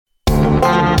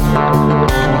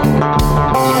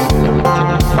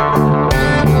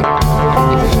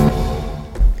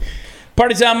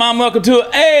Party time, Mom. Welcome to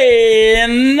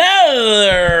another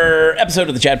episode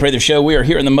of the Chad Prather Show. We are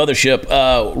here in the mothership,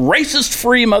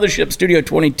 racist-free mothership, Studio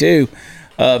 22.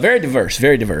 Very diverse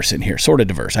in here. Sort of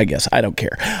diverse, I guess. I don't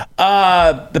care.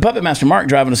 The Puppet Master Mark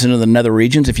driving us into the nether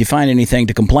regions. If you find anything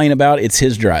to complain about, it's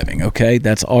his driving, okay?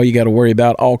 That's all you got to worry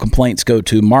about. All complaints go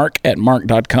to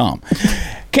mark@mark.com.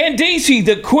 Candice,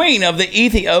 the queen of the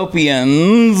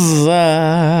Ethiopians.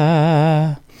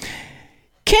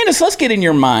 Candace, let's get in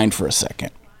your mind for a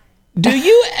second. Do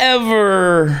you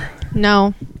ever...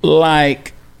 No.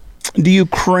 Do you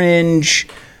cringe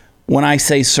when I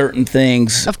say certain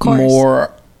things? Of course.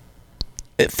 More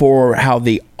for how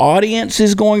the audience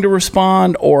is going to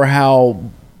respond or how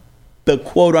the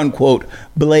quote-unquote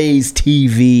Blaze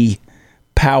TV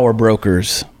power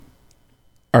brokers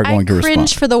are going to respond? I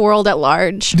cringe for the world at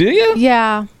large. Do you?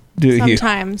 Yeah. Do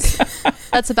sometimes.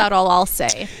 That's about all I'll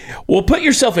say. Well, put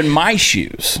yourself in my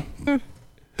shoes,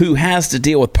 who has to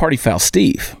deal with Party Foul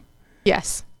Steve.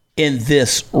 Yes. In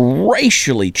this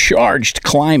racially charged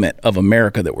climate of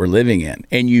America that we're living in,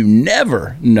 and you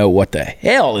never know what the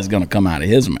hell is going to come out of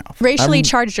his mouth. Racially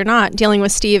charged or not, dealing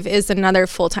with Steve is another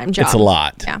full-time job. It's a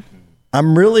lot. Yeah.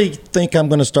 I'm really think I'm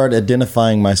going to start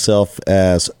identifying myself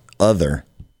as other.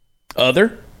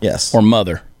 Other? Yes. Or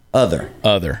mother? Other.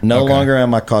 No longer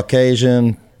am I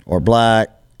Caucasian or black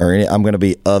or any. I'm going to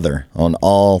be other on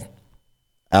all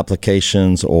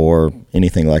applications or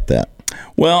anything like that.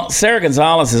 Well, Sarah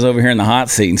Gonzalez is over here in the hot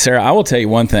seat. And Sarah, I will tell you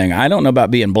one thing. I don't know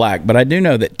about being black, but I do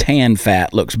know that tan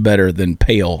fat looks better than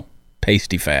pale,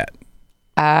 pasty fat.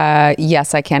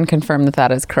 Yes, I can confirm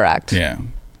that is correct. Yeah.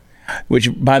 Which,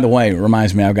 by the way,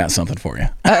 reminds me I've got something for you.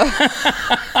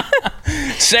 Oh.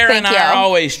 Sarah and I are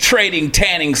always trading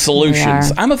tanning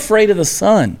solutions. I'm afraid of the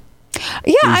sun.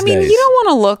 Yeah, I mean, you don't want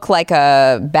to look like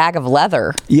a bag of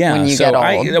leather when you get old.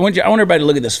 I want everybody to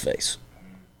look at this face.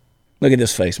 Look at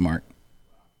this face, Mark.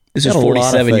 This is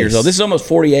 47 years old. This is almost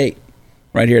 48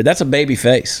 right here. That's a baby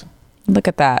face. Look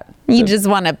at that. You just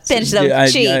want to pinch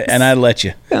those cheeks. And I let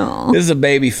you. Aww. This is a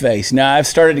baby face. Now, I've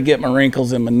started to get my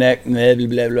wrinkles in my neck. Blah, blah,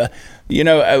 blah, blah. You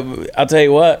know, I'll tell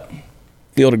you what.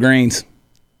 Field of Greens.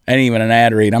 Ain't even an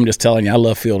ad read. I'm just telling you, I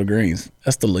love Field of Greens.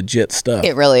 That's the legit stuff.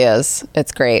 It really is.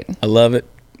 It's great. I love it.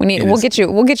 We'll get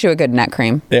you a good neck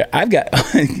cream. There, I've got.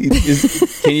 Can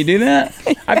you do that?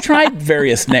 I've tried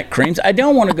various neck creams. I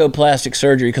don't want to go plastic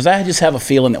surgery because I just have a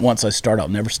feeling that once I start, I'll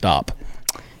never stop.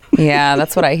 Yeah,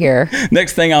 that's what I hear.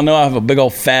 Next thing I'll know, I have a big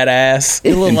old fat ass.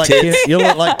 You look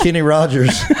like Kenny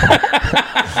Rogers.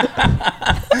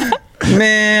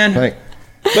 Man. Right.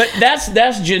 But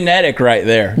that's genetic right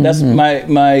there. That's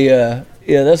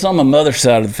that's on my mother's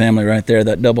side of the family right there,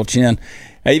 that double chin.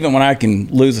 Even when I can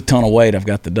lose a ton of weight, I've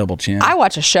got the double chin. I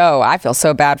watch a show. I feel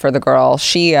so bad for the girl.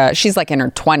 She's like in her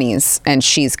 20s and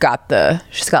she's got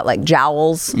like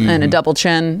jowls and a double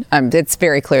chin. It's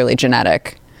very clearly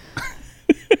genetic.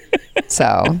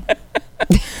 So,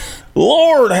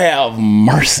 Lord have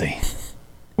mercy.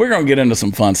 We're going to get into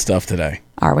some fun stuff today.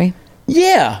 Are we?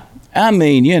 Yeah. I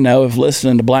mean, you know, if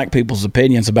listening to black people's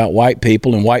opinions about white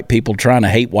people and white people trying to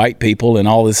hate white people and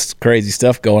all this crazy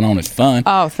stuff going on is fun.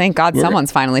 Oh, thank God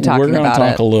someone's finally talking about it. We're going to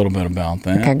talk a little bit about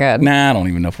that. Okay, good. Nah, I don't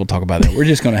even know if we'll talk about that. We're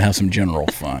just going to have some general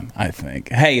fun, I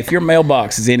think. Hey, if your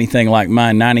mailbox is anything like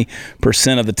mine,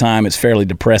 90% of the time it's a fairly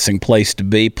depressing place to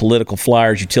be. Political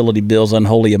flyers, utility bills,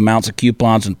 unholy amounts of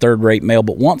coupons, and third-rate mail.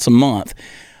 But once a month,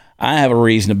 I have a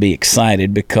reason to be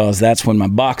excited because that's when my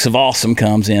box of awesome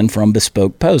comes in from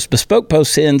Bespoke Post. Bespoke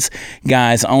Post sends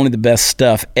guys only the best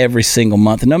stuff every single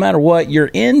month. And no matter what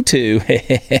you're into,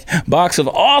 Box of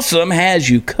Awesome has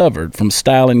you covered. From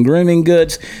style and grooming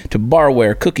goods to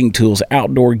barware, cooking tools,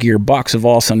 outdoor gear, Box of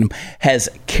Awesome has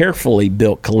carefully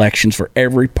built collections for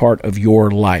every part of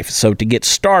your life. So to get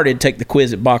started, take the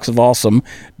quiz at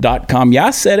boxofawesome.com. Yeah,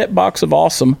 I said it,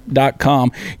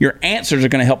 boxofawesome.com. Your answers are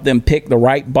going to help them pick the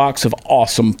right box of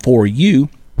awesome for you.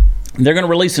 They're going to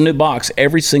release a new box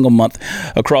every single month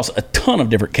across a ton of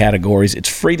different categories. It's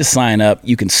free to sign up.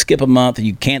 You can skip a month.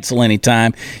 You cancel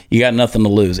anytime. You got nothing to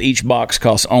lose. Each box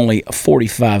costs only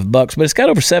 $45, but it's got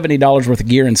over $70 worth of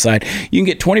gear inside. You can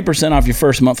get 20% off your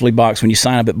first monthly box when you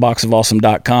sign up at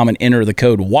boxofawesome.com and enter the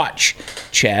code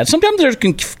WATCHCHAD. Sometimes there's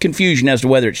confusion as to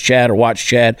whether it's Chad or Watch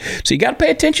Chad, so you got to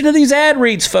pay attention to these ad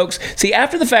reads, folks. See,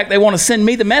 after the fact, they want to send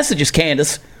me the messages,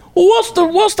 Candace. Well, what's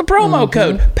the promo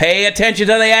code? Pay attention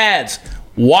to the ads.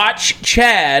 Watch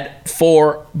Chad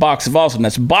for Box of Awesome.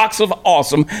 That's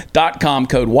boxofawesome.com.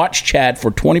 Code Watch Chad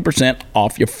for 20%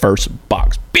 off your first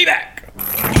box. Be back.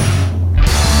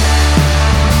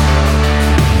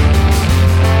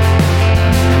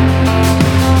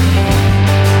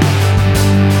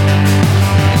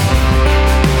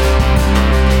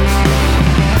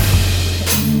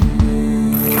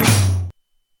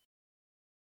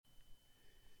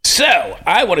 So,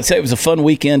 I want to say it was a fun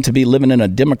weekend to be living in a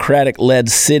Democratic-led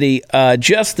city.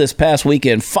 Just this past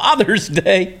weekend, Father's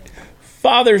Day.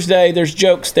 There's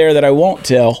jokes there that I won't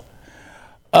tell.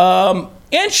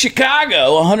 In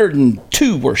Chicago,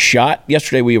 102 were shot.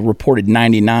 Yesterday, we reported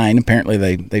 99.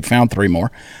 Apparently, they found 3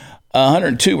 more.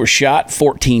 102 were shot,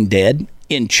 14 dead.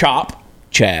 In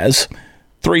Chaz,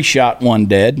 3 shot, 1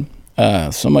 dead.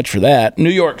 So much for that.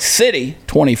 New York City,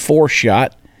 24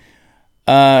 shot.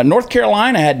 North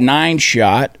Carolina had 9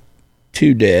 shot,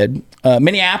 2 dead.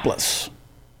 Minneapolis,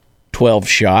 12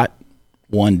 shot,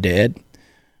 1 dead.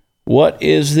 What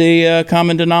is the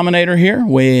common denominator here?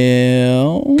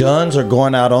 Well, guns are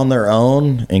going out on their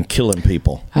own and killing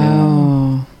people.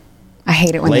 Oh, I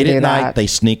hate it when Late they do at night, that. they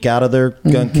sneak out of their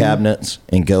gun cabinets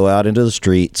and go out into the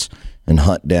streets and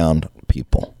hunt down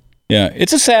people. yeah,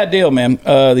 it's a sad deal, man.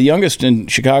 The youngest in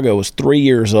Chicago was 3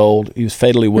 years old. He was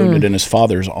fatally wounded in his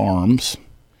father's arms.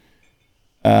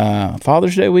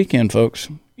 Father's Day weekend, folks.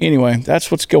 Anyway,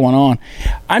 that's what's going on.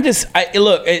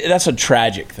 Look, that's a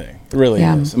tragic thing. It really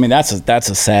is. I mean, that's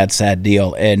a sad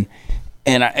deal. And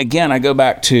I go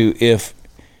back to if,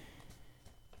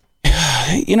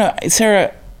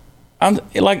 Sarah, I'm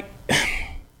like,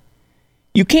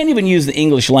 you can't even use the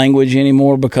English language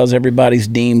anymore because everybody's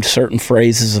deemed certain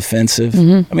phrases offensive. I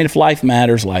mean, if life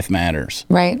matters, life matters.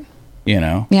 Right.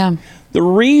 Yeah. The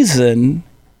reason,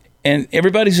 and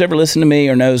everybody who's ever listened to me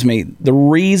or knows me, the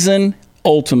reason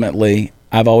ultimately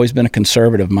I've always been a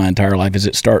conservative my entire life is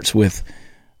it starts with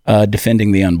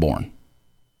defending the unborn,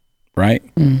 right?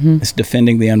 It's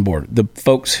defending the unborn, the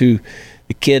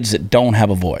kids that don't have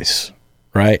a voice,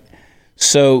 right?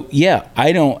 So yeah,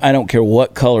 I don't care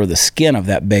what color the skin of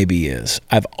that baby is.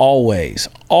 I've always,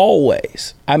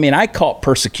 I mean, I caught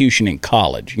persecution in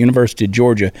college, University of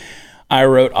Georgia. I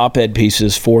wrote op-ed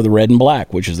pieces for the Red and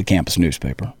Black, which is the campus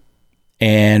newspaper.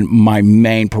 And my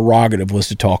main prerogative was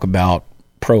to talk about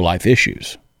pro-life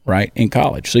issues, right, in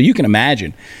college. So you can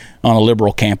imagine on a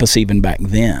liberal campus even back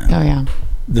then,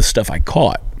 the stuff I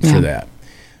caught for that.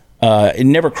 It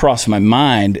never crossed my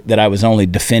mind that I was only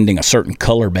defending a certain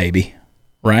color baby,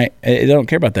 right? I don't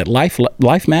care about that.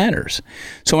 Life matters.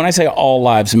 So when I say all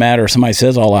lives matter, somebody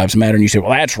says all lives matter, and you say,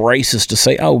 well, that's racist to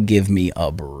say. Oh, give me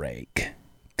a break.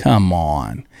 Come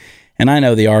on. And I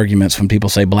know the arguments when people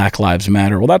say Black Lives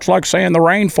Matter. Well, that's like saying the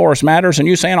rainforest matters and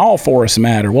you saying all forests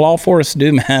matter. Well, all forests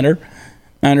do matter.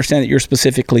 I understand that you're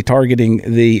specifically targeting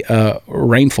the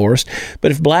rainforest. But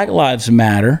if Black Lives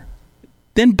matter,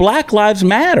 then Black Lives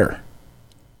matter.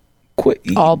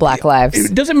 All Black lives.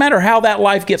 It doesn't matter how that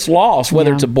life gets lost,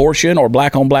 whether it's abortion or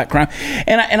black on black crime.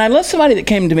 And I love somebody that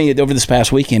came to me over this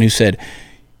past weekend who said,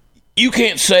 you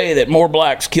can't say that more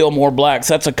blacks kill more blacks.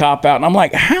 That's a cop-out. And I'm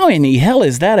like, how in the hell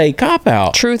is that a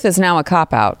cop-out? Truth is now a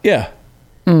cop-out. Yeah.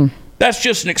 That's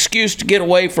just an excuse to get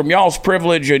away from y'all's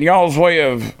privilege and y'all's way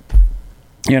of,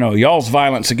 y'all's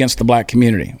violence against the black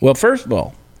community. Well, first of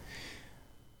all,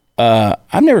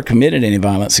 I've never committed any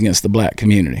violence against the black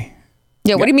community.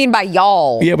 Yeah, what do you mean by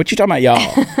y'all? Yeah, what you talking about,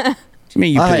 y'all? I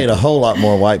mean, I hate a whole lot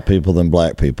more white people than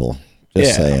black people.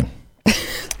 Just saying.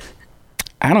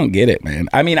 I don't get it, man.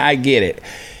 I mean, I get it.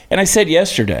 And I said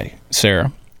yesterday,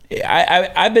 Sarah,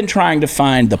 I've been trying to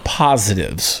find the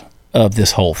positives of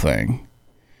this whole thing.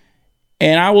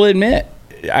 And I will admit,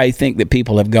 I think that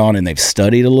people have gone and they've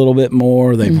studied a little bit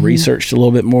more. They've researched a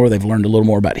little bit more. They've learned a little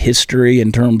more about history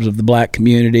in terms of the black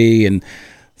community and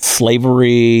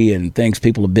slavery and things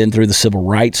people have been through, the civil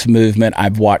rights movement.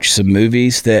 I've watched some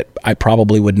movies that I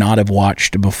probably would not have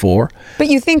watched before. But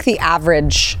you think the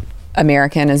average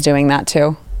American is doing that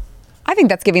too? I think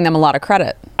that's giving them a lot of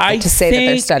credit to say that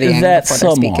they're studying before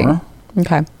they're speaking.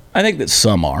 Okay. I think that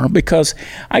some are, because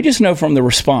I just know from the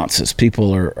responses,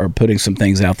 people are putting some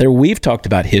things out there. We've talked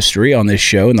about history on this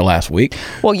show in the last week.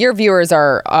 Well, your viewers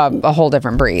are a whole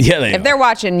different breed. Yeah, if they're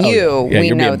watching you, we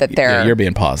know that they're... Yeah, you're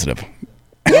being positive.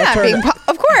 Yeah,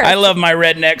 of course. I love my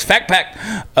rednecks. Fact pack.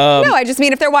 No, I just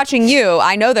mean if they're watching you,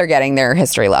 I know they're getting their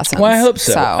history lessons. Well, I hope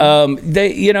so.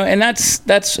 They, and that's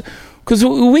because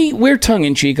we're tongue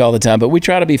in cheek all the time, but we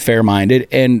try to be fair minded,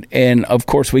 and of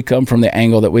course we come from the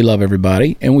angle that we love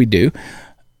everybody, and we do.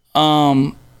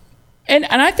 And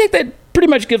I think that pretty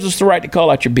much gives us the right to call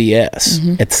out your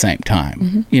BS at the same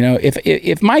time.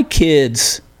 If my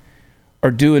kids are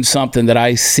doing something that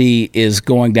I see is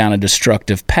going down a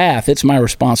destructive path, it's my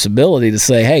responsibility to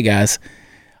say, hey guys,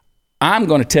 I'm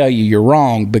going to tell you you're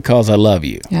wrong because I love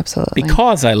you. Absolutely.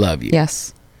 Because I love you.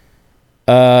 Yes.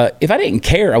 If I didn't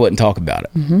care, I wouldn't talk about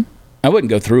it. I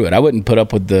wouldn't go through it. I wouldn't put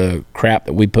up with the crap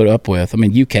that we put up with. I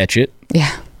mean, you catch it.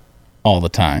 Yeah. All the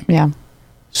time. Yeah.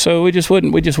 So we just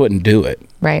wouldn't do it.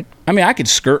 Right. I mean, I could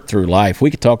skirt through life.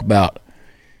 We could talk about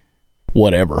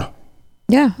whatever.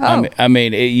 Yeah. Oh. I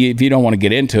mean, if you don't want to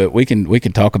get into it, we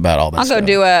can talk about all that. I'll go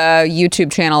do a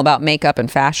YouTube channel about makeup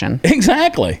and fashion.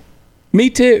 Exactly. Me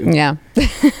too. Yeah.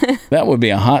 That would be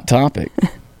a hot topic.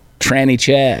 Tranny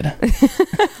Chad.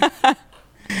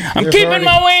 I'm There's keeping already-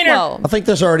 my wiener. Well, I think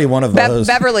there's already one of those.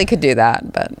 Beverly could do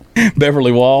that, but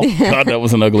Beverly Wall. God, that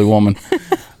was an ugly woman.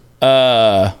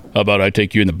 How about I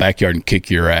take you in the backyard and kick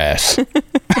your ass?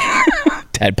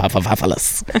 Tad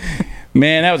Papafafalas.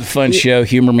 Man, that was a fun show.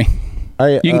 Humor me.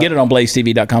 You can get it on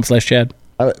blazetv.com/Chad.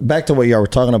 Back to what y'all were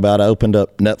talking about, I opened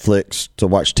up Netflix to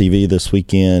watch TV this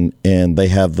weekend, and they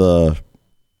have the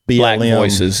BLM. Black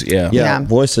voices, yeah.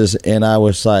 Voices. And I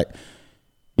was like,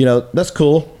 that's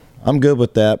cool. I'm good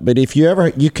with that. But if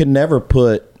you can never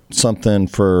put something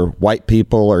for white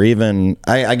people, or even,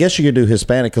 I guess you could do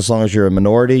Hispanic as long as you're a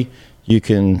minority. You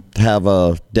can have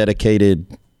a dedicated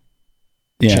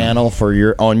channel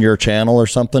on your channel or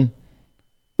something.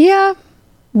 yeah.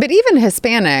 But even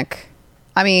Hispanic,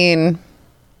 I mean,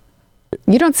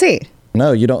 you don't see.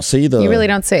 No, you don't see You really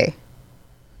don't see.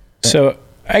 So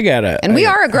I gotta. And we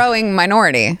are a growing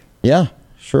minority. Yeah,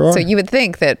 sure are. So you would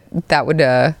think that would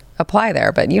apply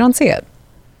there, but you don't see it.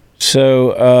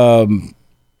 So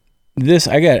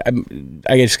I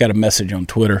just got a message on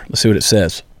Twitter. Let's see what it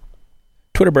says.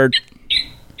 Twitter bird.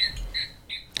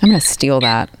 I'm going to steal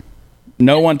that.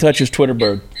 No one touches Twitter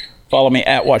bird. Follow me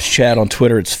at WatchChat on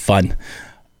Twitter. It's fun.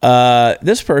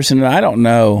 This person, I don't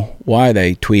know why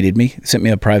they tweeted me, sent me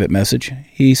a private message.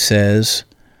 He says,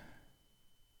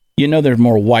 there's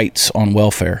more whites on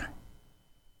welfare.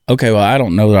 Okay, well, I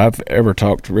don't know that I've ever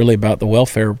talked really about the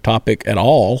welfare topic at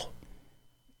all.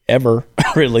 Ever,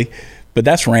 really. But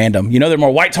that's random. There are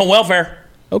more whites on welfare.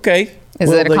 Okay. Is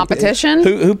it a competition?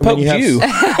 Who poked you?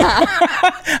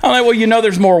 I'm like,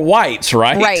 there's more whites,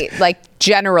 right? Right. Like,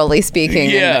 generally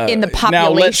speaking, in the population. Now,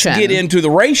 let's get into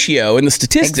the ratio and the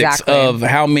statistics of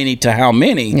how many to how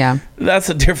many. Yeah. That's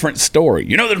a different story.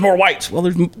 There's more whites. Well,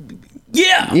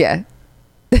 Yeah.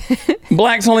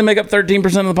 Blacks only make up 13%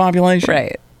 of the population.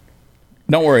 Right.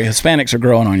 Don't worry. Hispanics are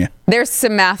growing on you. There's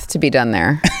some math to be done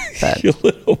there. But. A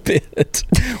little bit.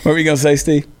 What were you going to say,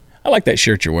 Steve? I like that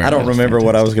shirt you're wearing. I don't remember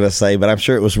what I was going to say, but I'm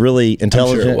sure it was really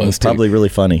intelligent was, and probably really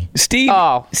funny. Steve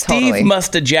totally.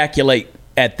 must ejaculate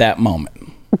at that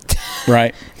moment.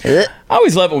 Right? I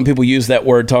always love it when people use that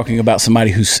word talking about somebody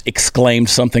who's exclaimed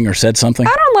something or said something.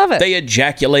 I don't love it. They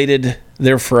ejaculated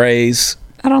their phrase.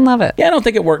 I don't love it. Yeah, I don't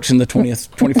think it works in the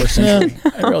 21st century.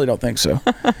 I really don't think so.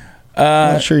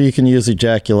 I'm not sure you can use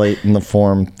ejaculate in the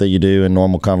form that you do in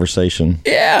normal conversation.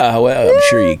 Yeah, well, I'm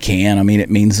sure you can. I mean, it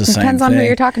means the same thing. Depends on who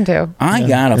you're talking to. I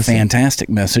got a fantastic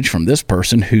message from this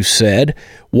person who said,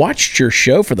 watched your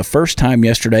show for the first time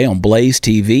yesterday on Blaze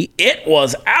TV. It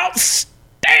was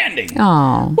outstanding.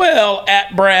 Oh. Well,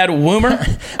 at Brad Woomer,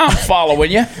 I'm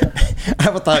following you.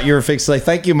 I thought you were fixed to say,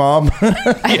 thank you, Mom.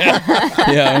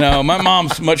 Yeah, no, my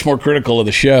mom's much more critical of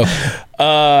the show.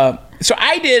 So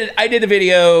I did a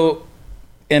video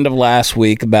end of last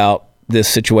week about this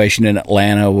situation in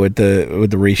Atlanta with the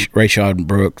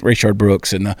Rayshard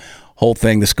Brooks and the whole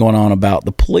thing that's going on about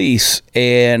the police.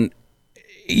 And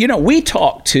we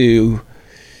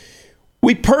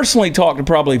personally talked to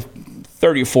probably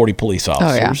 30 or 40 police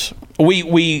officers. Oh, yeah.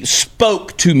 We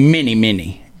spoke to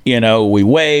many. We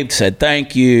waved, said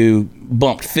thank you,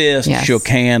 bumped fists, shook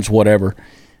hands, whatever.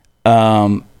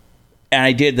 And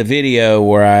I did the video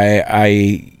where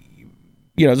I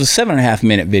it was a 7.5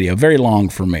 minute video, very long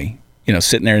for me,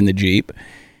 sitting there in the Jeep.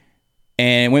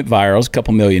 And it went viral. It was a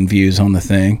couple million views on the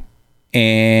thing.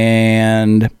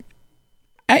 And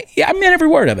I meant every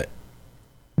word of it.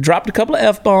 Dropped a couple of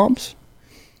F-bombs.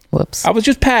 Whoops. I was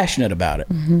just passionate about it.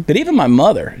 Mm-hmm. But even my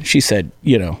mother, she said,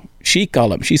 she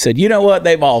called up. She said, you know what?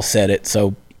 They've all said it.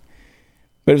 So,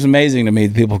 but it was amazing to me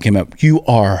that people came up, you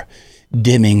are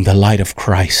dimming the light of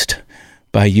Christ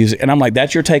by using, and I'm like,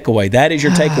 that's your takeaway. That is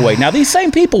your takeaway. Now, these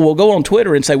same people will go on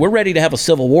Twitter and say, we're ready to have a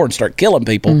civil war and start killing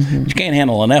people. But you can't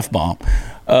handle an F-bomb.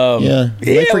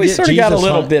 We sort of got a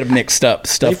little bit of mixed up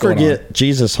stuff going on. They forget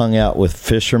Jesus hung out with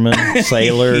fishermen,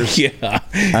 sailors. A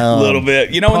little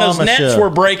bit. When those nets were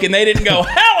breaking, they didn't go,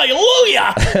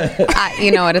 hallelujah.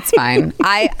 You know what? It's fine.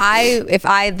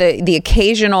 The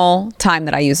occasional time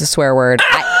that I use a swear word,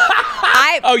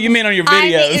 oh, you mean on your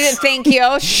videos? Thank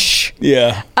you. Shh.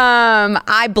 Yeah.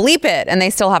 I bleep it, and they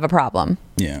still have a problem.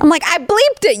 Yeah. I'm like, I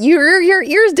bleeped it. Your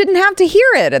ears didn't have to hear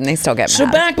it, and they still get mad. So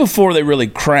back before they really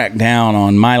cracked down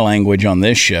on my language on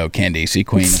this show, Candice,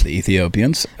 Queen of the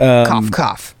Ethiopians. Cough,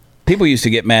 cough. People used to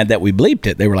get mad that we bleeped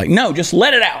it. They were like, no, just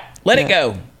let it out. Let it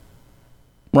go.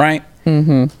 Right?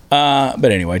 Mm-hmm.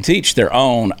 But anyway, to each their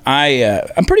own.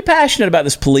 I'm pretty passionate about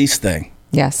this police thing.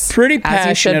 Yes. Pretty As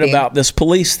you should passionate be. about this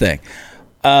police thing.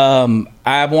 I'm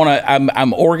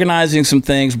organizing some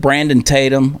things. Brandon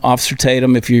Tatum, Officer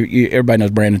Tatum, if you everybody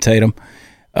knows Brandon Tatum,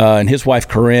 and his wife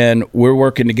Corinne, we're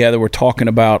working together. We're talking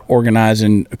about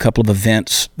organizing a couple of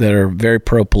events that are very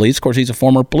pro-police. Of course, he's a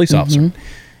former police officer,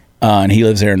 and he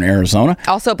lives there in Arizona.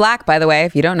 Also black, by the way,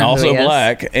 if you don't know who Also he is.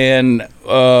 black. And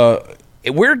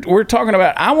we're talking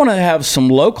about, I want to have some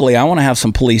locally, I want to have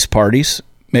some police parties.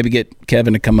 Maybe get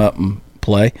Kevin to come up and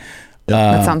play.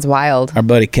 That sounds wild. Our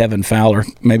buddy Kevin Fowler.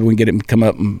 Maybe we can get him to come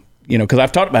up and, because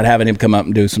I've talked about having him come up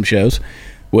and do some shows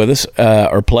with us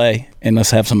or play, and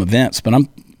let's have some events. But I'm,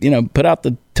 put out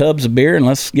the tubs of beer and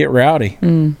let's get rowdy.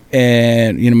 And,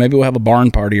 maybe we'll have a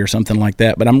barn party or something like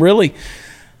that. But I'm really,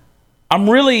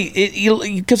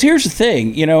 because here's the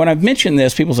thing, and I've mentioned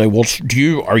this, people say, well,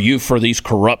 are you for these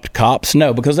corrupt cops?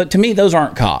 No, because to me, those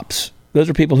aren't cops. Those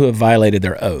are people who have violated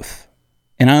their oath.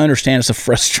 And I understand it's a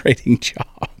frustrating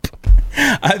job.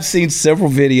 I've seen several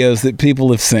videos that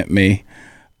people have sent me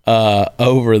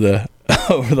over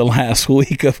the last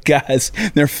week of guys.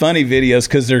 They're funny videos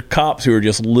because they're cops who are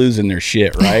just losing their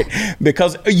shit, right?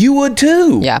 Because you would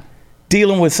too. Yeah.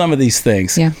 Dealing with some of these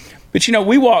things. Yeah. But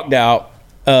we walked out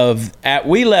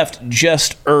we left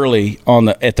just early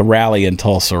at the rally in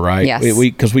Tulsa, right? Yes.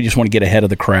 Because we just want to get ahead of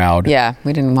the crowd. Yeah,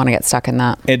 we didn't want to get stuck in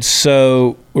that. And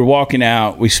so we're walking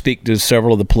out. We speak to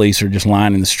several of the police who are just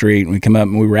lying in the street. And we come up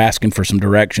and we were asking for some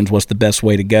directions. What's the best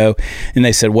way to go? And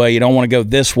they said, well, you don't want to go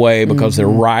this way because they're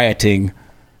rioting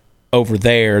over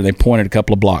there. They pointed a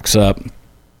couple of blocks up.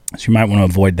 So you might want to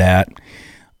avoid that.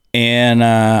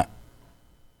 And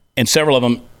several of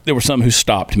them, there were some who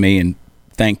stopped me and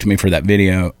thanked me for that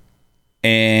video.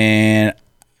 And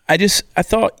I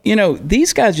thought,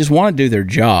 these guys just want to do their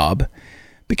job.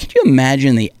 But can you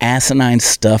imagine the asinine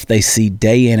stuff they see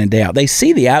day in and day out? They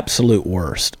see the absolute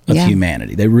worst of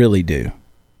humanity. They really do.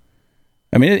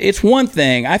 I mean, it's one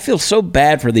thing. I feel so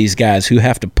bad for these guys who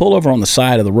have to pull over on the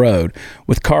side of the road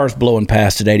with cars blowing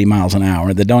past at 80 miles an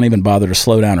hour that don't even bother to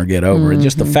slow down or get over.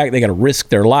 Just the fact they got to risk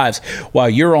their lives while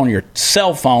you're on your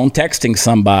cell phone texting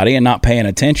somebody and not paying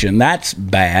attention. That's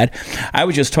bad. I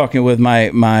was just talking with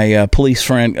my police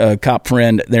friend, cop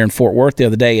friend there in Fort Worth the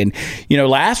other day. And,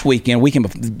 last weekend,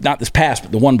 not this past,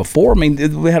 but the one before, we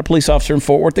had a police officer in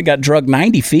Fort Worth that got drugged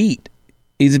 90 feet.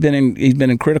 He's been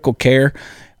in critical care.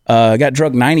 Got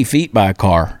drugged 90 feet by a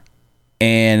car,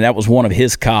 and that was one of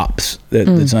his cops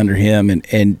that's under him.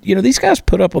 And these guys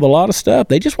put up with a lot of stuff.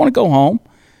 They just want to go home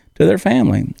to their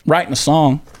family. Writing a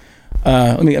song.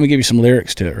 Let me give you some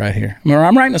lyrics to it right here.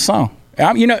 I'm writing a song.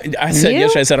 I said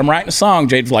yesterday, I'm writing a song.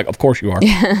 Jade's like, of course you are.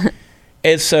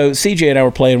 And so CJ and I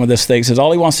were playing with this thing. He says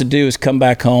all he wants to do is come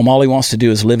back home. All he wants to do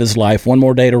is live his life. One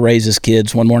more day to raise his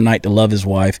kids. One more night to love his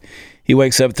wife. He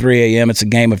wakes up at 3 a.m. It's a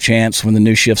game of chance when the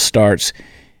new shift starts.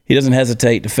 He doesn't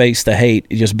hesitate to face the hate.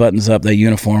 He just buttons up that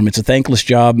uniform. It's a thankless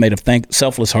job made of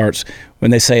selfless hearts.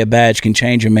 When they say a badge can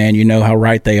change a man, you know how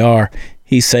right they are.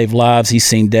 He's saved lives. He's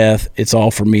seen death. It's all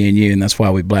for me and you, and that's why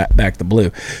we back the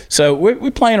blue. So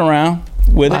we're playing around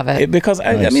with it because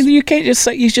nice. I mean you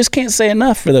just can't say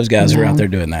enough for those guys who are out there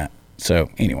doing that. So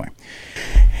anyway,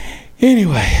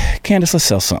 Candace, let's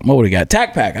sell something. What do we got?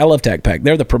 TacPack. I love TacPack.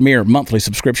 They're the premier monthly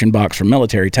subscription box for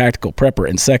military, tactical, prepper,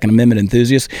 and Second Amendment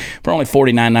enthusiasts. For only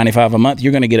 $49.95 a month,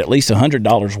 you're going to get at least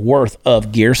 $100 worth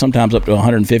of gear, sometimes up to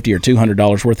 $150 or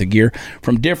 $200 worth of gear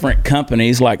from different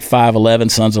companies like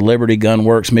 5.11, Sons of Liberty,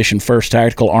 Gunworks, Mission First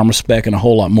Tactical, Armor Spec, and a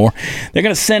whole lot more. They're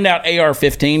going to send out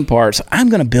AR-15 parts. I'm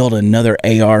going to build another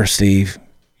AR, Steve.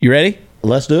 You ready?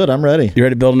 Let's do it. I'm ready. You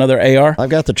ready to build another AR? I've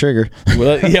got the trigger.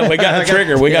 Well, yeah, we got the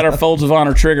trigger. We got our Folds of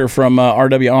Honor trigger from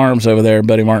RW Arms over there,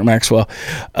 buddy Mark Maxwell.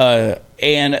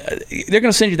 And they're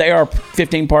going to send you the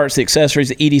AR-15 parts, the accessories,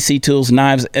 the EDC tools,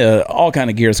 knives, all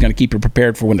kind of gear that's going to keep you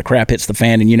prepared for when the crap hits the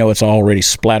fan and it's already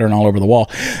splattering all over the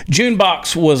wall. June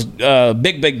box was a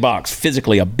big box,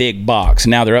 physically a big box.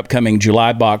 Now their upcoming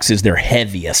July box is their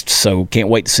heaviest, so can't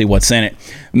wait to see what's in it.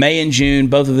 May and June,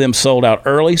 both of them sold out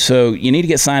early, so you need to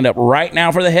get signed up right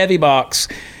now for the heavy box.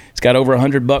 It's got over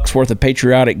 $100 worth of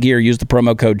patriotic gear. Use the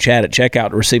promo code CHAD at checkout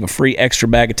to receive a free extra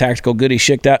bag of tactical goodies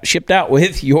shipped out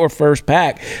with your first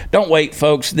pack. Don't wait,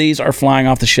 folks. These are flying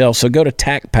off the shelf. So go to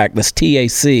TacPack. That's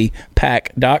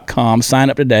TACPack.com. Sign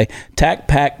up today.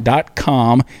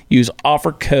 TacPack.com. Use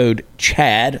offer code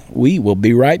CHAD. We will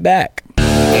be right back.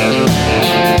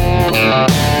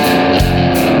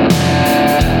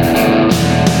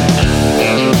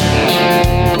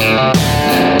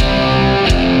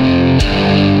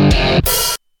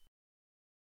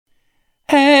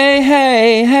 Hey.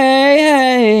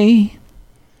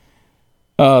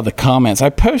 The comments. I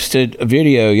posted a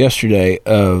video yesterday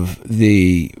of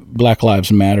the Black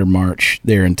Lives Matter march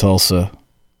there in Tulsa,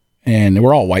 and they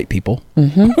were all white people.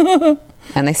 Mm-hmm.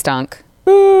 And they stunk.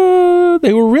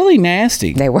 They were really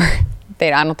nasty. They were.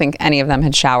 I don't think any of them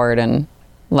had showered in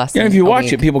less than if you a watch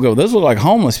week. it, people go, "Those look like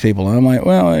homeless people," and I'm like,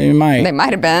 "Well, they might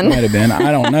have been. Might have been.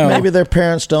 I don't know. Maybe their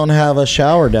parents don't have a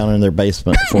shower down in their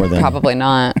basement for them. Probably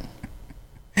not.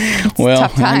 Well,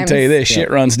 tough I can times. tell you this: shit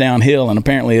runs downhill, and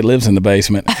apparently it lives in the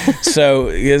basement. So,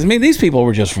 I mean, these people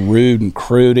were just rude and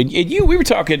crude. And we were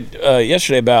talking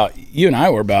yesterday about you and I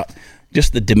were about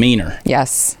just the demeanor,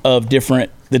 Yes. of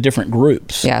the different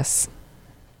groups. Yes.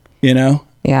 You know,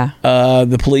 Yeah.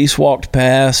 the police walked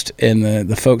past, and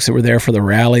the folks that were there for the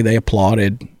rally, they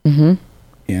applauded. Mm-hmm.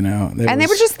 You know,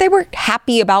 they were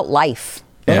happy about life.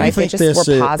 And Right? I They think just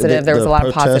were positive. There was a lot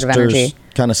of positive energy.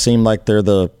 Kind of seem like they're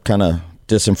the kind of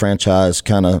disenfranchised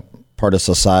kind of part of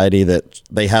society that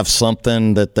they have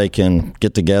something that they can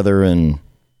get together and.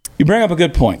 You bring up a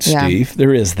good point, Yeah. Steve.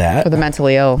 There is that. For the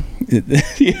mentally ill.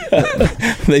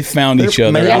 Yeah. They found each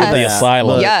other maybe out of the that,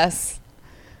 asylum. but- Yes.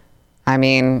 I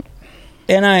mean,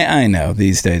 And I know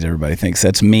these days everybody thinks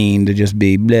that's mean to just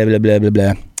be blah, blah, blah, blah,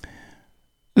 blah.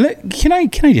 Can I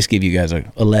just give you guys a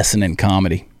lesson in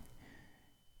comedy?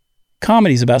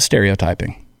 Comedy's about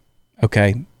stereotyping,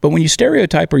 okay? But when you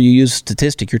stereotype or you use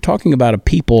statistic, you're talking about a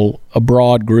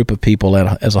broad group of people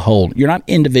as a whole. You're not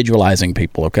individualizing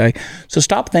people, okay? So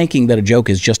stop thinking that a joke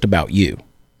is just about you.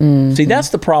 Mm-hmm. See, that's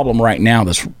the problem right now.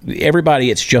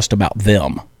 It's just about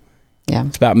them. yeah.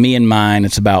 It's about me and mine.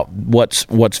 It's about what's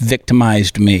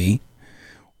victimized me,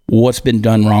 what's been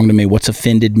done wrong to me, what's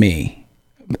offended me.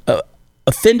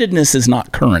 Offendedness is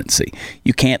not currency.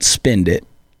 You can't spend it.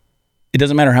 It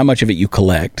doesn't matter how much of it you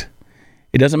collect.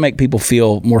 It doesn't make people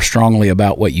feel more strongly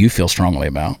about what you feel strongly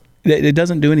about. It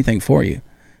doesn't do anything for you.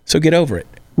 So get over it.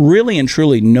 Really and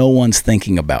truly, no one's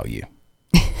thinking about you.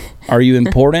 Are you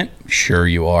important? Sure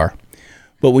you are.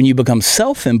 But when you become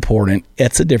self-important,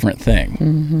 it's a different thing.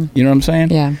 Mm-hmm. You know what I'm saying?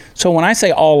 Yeah. So when I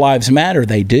say all lives matter,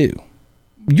 they do.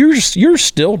 Yours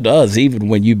still does, even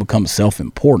when you become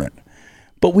self-important.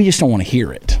 But we just don't want to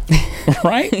hear it,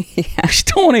 right? Yeah. We just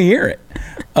don't want to hear it.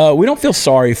 We don't feel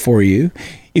sorry for you.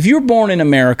 If you were born in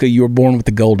America, you were born with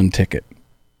the golden ticket.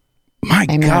 My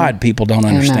Amen. God, people don't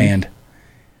understand.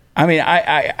 I mean,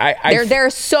 They're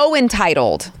so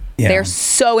entitled. Yeah. They're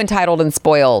so entitled and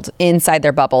spoiled inside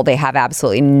their bubble. They have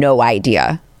absolutely no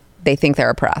idea. They think they're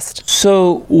oppressed.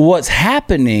 So what's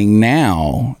happening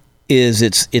now is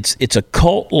it's a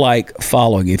cult-like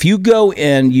following. If you go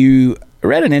and you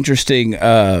read an interesting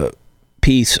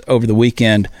piece over the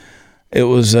weekend, it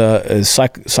was a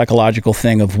psychological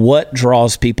thing of what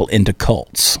draws people into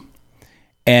cults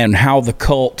and how the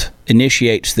cult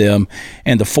initiates them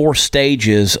and the 4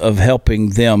 stages of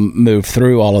helping them move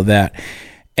through all of that.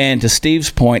 And to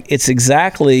Steve's point, it's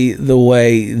exactly the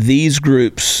way these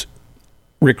groups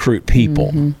recruit people.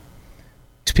 Mm-hmm.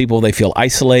 It's people, they feel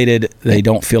isolated. They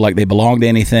don't feel like they belong to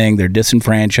anything. They're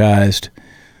disenfranchised.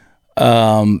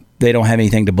 They don't have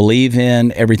anything to believe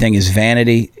in. Everything is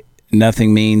vanity.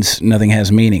 Nothing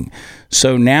has meaning.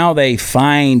 So now they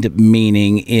find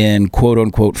meaning in quote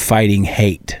unquote fighting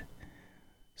hate.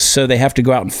 So they have to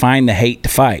go out and find the hate to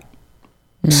fight.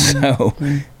 So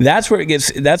that's where it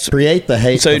gets. Create the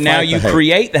hate. So now you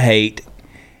create the hate,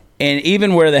 and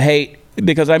even where the hate,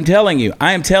 because I am telling you,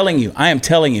 I'd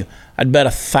bet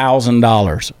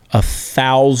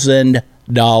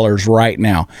 $1,000 right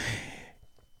now.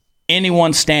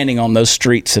 Anyone standing on those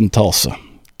streets in Tulsa,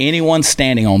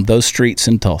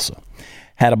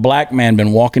 had a black man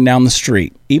been walking down the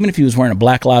street, even if he was wearing a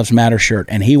Black Lives Matter shirt,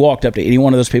 and he walked up to any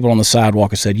one of those people on the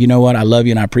sidewalk and said, "You know what? I love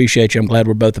you and I appreciate you. I'm glad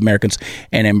we're both Americans,"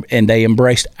 and they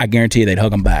embraced, I guarantee you they'd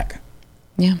hug him back.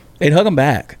 Yeah. They'd hug him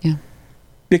back. Yeah.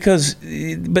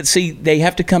 But see, they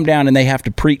have to come down and they have to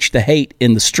preach the hate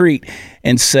in the street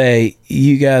and say,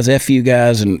 "You guys, F you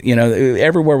guys," and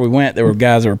everywhere we went, there were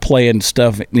guys that were playing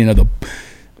stuff,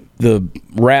 the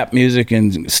rap music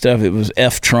and stuff. It was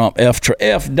F Trump, F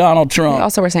Donald Trump. We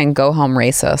also were saying go home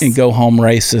racist. And go home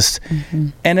racist. Mm-hmm.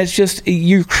 And it's just,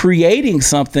 you're creating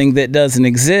something that doesn't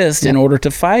exist in order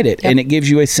to fight it. Yep. And it gives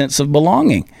you a sense of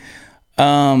belonging.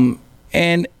 And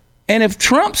if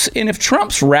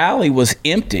Trump's rally was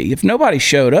empty, if nobody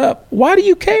showed up, why do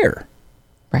you care?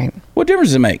 Right. What difference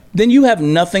does it make? Then you have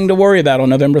nothing to worry about on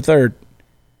November 3rd.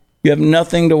 You have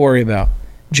nothing to worry about.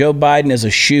 Joe Biden is a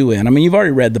shoo-in. I mean, you've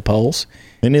already read the polls.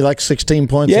 Isn't he like 16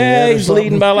 points? Yeah, he's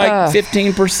leading by like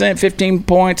 15%, 15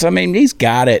 points. I mean, he's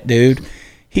got it, dude.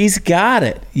 He's got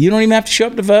it. You don't even have to show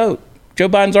up to vote. Joe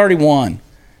Biden's already won.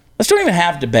 Let's don't even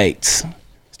have debates.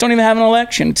 Let's don't even have an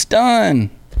election. It's done.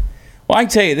 Well, I can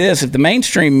tell you this: if the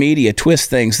mainstream media twists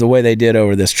things the way they did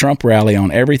over this Trump rally on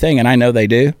everything, and I know they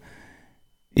do,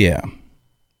 yeah,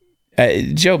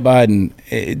 Joe Biden,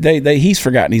 he's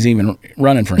forgotten he's even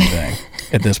running for anything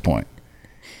at this point.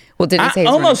 Well, did he say he's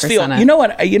almost running for feel Senate? you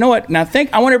know what now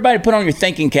I want everybody to put on your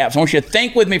thinking caps. I want you to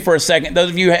think with me for a second. Those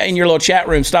of you in your little chat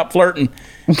room, stop flirting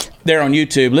there on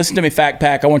YouTube. Listen to me, Fact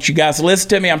Pack. I want you guys to listen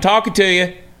to me. I'm talking to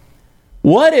you.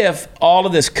 What if all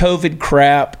of this COVID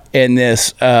crap and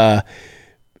this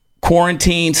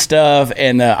quarantine stuff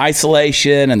and the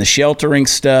isolation and the sheltering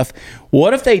stuff,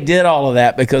 what if they did all of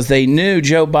that because they knew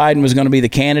Joe Biden was going to be the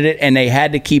candidate and they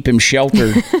had to keep him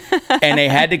sheltered and they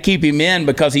had to keep him in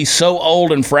because he's so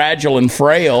old and fragile and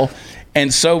frail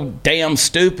and so damn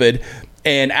stupid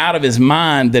and out of his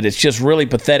mind that it's just really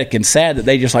pathetic and sad that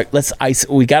they just like,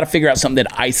 we got to figure out something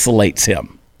that isolates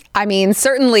him. I mean,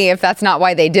 certainly if that's not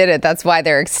why they did it, that's why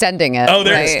they're extending it. Oh,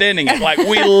 they're right? extending it. Like,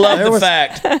 we love the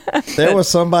fact. There was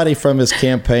somebody from his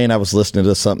campaign. I was listening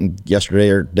to something yesterday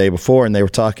or day before, and they were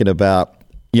talking about,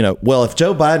 well, if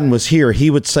Joe Biden was here, he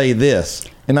would say this.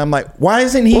 And I'm like, why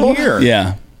isn't he here?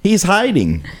 Yeah. He's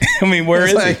hiding. I mean, where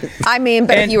is he? I mean,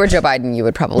 but if you were Joe Biden, you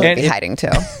would probably be hiding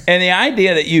too. And the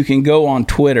idea that you can go on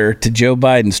Twitter to Joe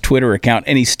Biden's Twitter account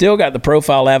and he's still got the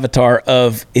profile avatar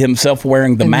of himself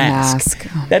wearing the mask.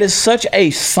 That is such a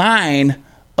sign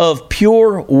of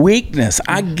pure weakness.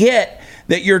 I get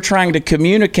that you're trying to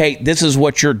communicate this is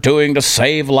what you're doing to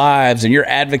save lives and you're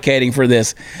advocating for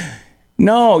this.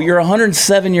 No, you're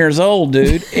 107 years old,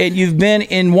 dude, and you've been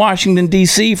in Washington,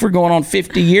 D.C. for going on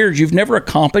 50 years. You've never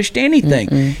accomplished anything.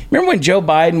 Remember when Joe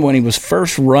Biden, when he was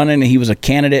first running, he was a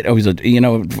candidate, he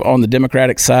was on the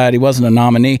Democratic side. He wasn't a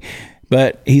nominee,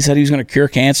 but he said he was going to cure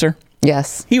cancer.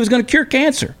 Yes. He was going to cure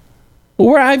cancer. Well,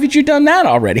 where haven't you done that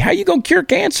already? How are you going to cure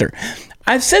cancer?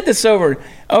 I've said this over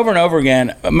and over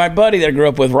again. My buddy that I grew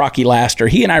up with, Rocky Laster,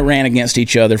 he and I ran against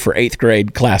each other for 8th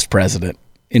grade class president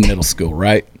in middle school,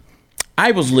 right?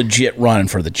 I was legit running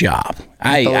for the job.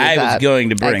 I was going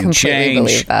to bring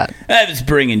change. I was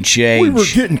bringing change. We were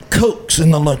getting Cokes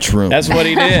in the lunchroom. That's what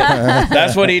he did.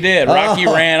 That's what he did. Rocky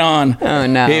ran on. Oh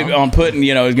no! On putting,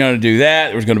 he was going to do that.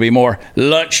 There was going to be more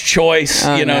lunch choice.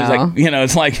 Oh, no.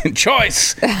 It's like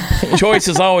choice. Choice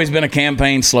has always been a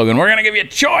campaign slogan. We're going to give you a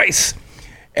choice.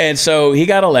 And so he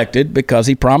got elected because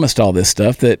he promised all this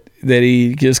stuff that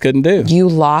he just couldn't do. You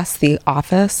lost the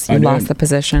office? You lost the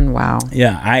position? Wow.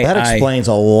 Yeah. That explains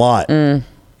a lot.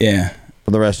 Yeah.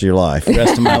 For the rest of your life. The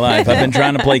rest of my life. I've been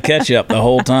trying to play catch up the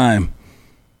whole time.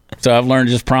 So I've learned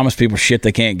to just promise people shit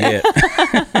they can't get.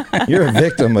 You're a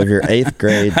victim of your 8th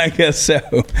grade. I guess so.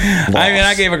 I mean,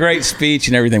 I gave a great speech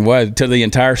and everything to the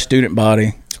entire student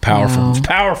body. It's powerful. Wow. It's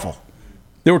powerful.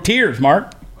 There were tears,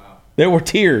 Mark. There were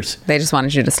tears. They just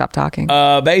wanted you to stop talking.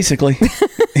 Basically.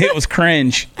 It was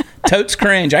cringe. Totes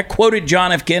cringe. I quoted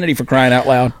John F. Kennedy, for crying out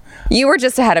loud. You were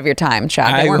just ahead of your time,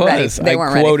 Chad. They weren't ready. They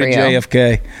weren't ready for you. I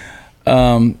quoted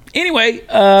JFK. Anyway,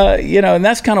 and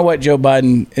that's kind of what Joe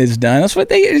Biden has done. That's what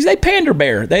they pander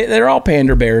bear. They're all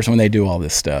pander bears when they do all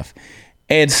this stuff.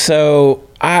 And so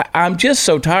I'm just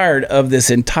so tired of this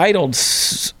entitled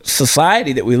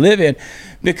society that we live in,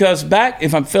 because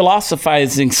if I'm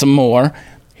philosophizing some more,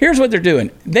 here's what they're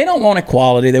doing. They don't want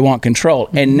equality. They want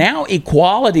control. And now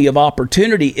equality of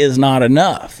opportunity is not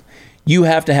enough. You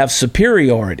have to have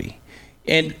superiority.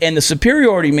 And the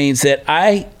superiority means that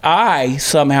I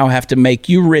somehow have to make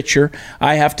you richer.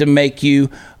 I have to make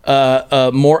you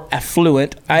more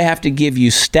affluent. I have to give you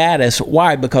status.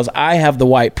 Why? Because I have the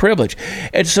white privilege.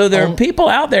 And so there are people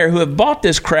out there who have bought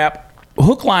this crap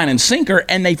hook, line, and sinker,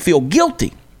 and they feel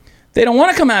guilty. They don't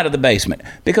want to come out of the basement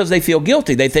because they feel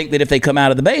guilty. They think that if they come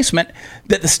out of the basement,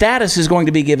 that the status is going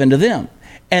to be given to them.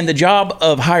 And the job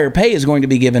of higher pay is going to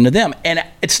be given to them. And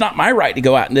it's not my right to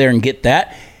go out there and get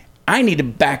that. I need to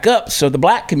back up so the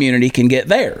black community can get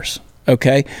theirs.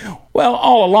 Okay? Well,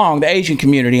 all along, the Asian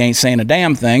community ain't saying a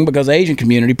damn thing because the Asian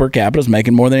community per capita is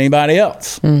making more than anybody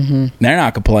else. Mm-hmm. They're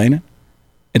not complaining.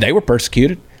 And they were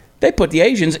persecuted. They put the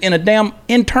Asians in a damn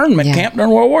internment camp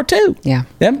during World War II. Yeah.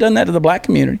 They haven't done that to the black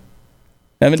community.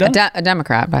 Haven't done a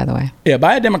Democrat, by the way. Yeah,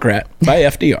 by a Democrat, by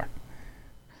FDR,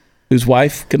 whose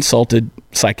wife consulted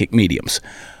psychic mediums.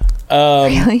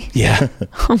 Really? Yeah.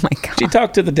 Oh, my God. She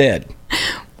talked to the dead.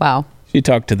 Wow. She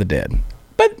talked to the dead.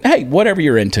 But, hey, whatever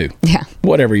you're into. Yeah.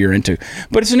 Whatever you're into.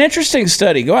 But it's an interesting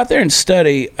study. Go out there and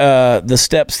study the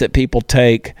steps that people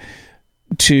take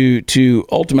to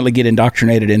ultimately get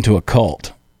indoctrinated into a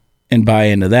cult and buy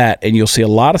into that, and you'll see a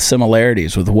lot of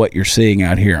similarities with what you're seeing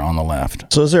out here on the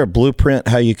left. So is there a blueprint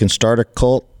how you can start a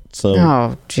cult So,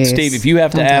 Oh, geez. Steve, if you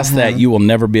have to Don't tell ask that, him. you will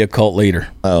never be a cult leader.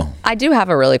 I do have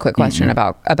a really quick question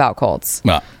about cults.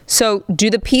 Well, So, do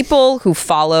the people who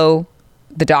follow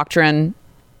the doctrine,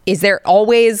 is there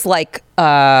always like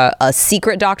a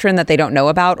secret doctrine that they don't know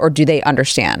about, or do they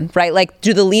understand? Right? Like,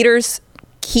 do the leaders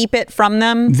keep it from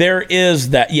them? there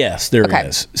is that. Yes, there is. Okay.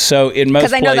 So in most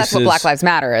Because I know that's what places- Black Lives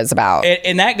Matter is about.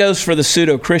 and that goes for the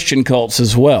pseudo-Christian cults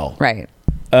as well. Right.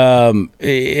 Yeah,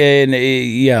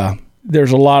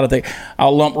 there's a lot of things.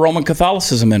 I'll lump Roman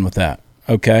Catholicism in with that.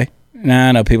 Okay. Now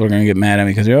I know people are going to get mad at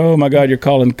me because, oh my God, you're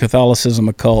calling Catholicism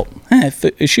a cult.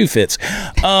 Shoe fits.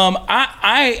 Oh,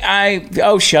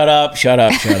 shut up.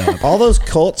 all those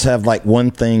cults have like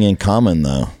one thing in common,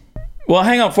 though. Well,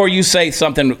 hang on before you say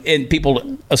something, and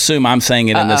people assume I'm saying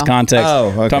it in this context. Oh,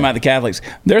 okay. Talking about the Catholics.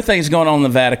 There are things going on in the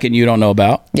Vatican you don't know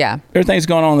about. Yeah. There are things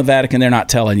going on in the Vatican they're not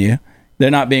telling you.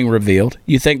 They're not being revealed.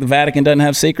 You think the Vatican doesn't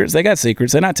have secrets? They got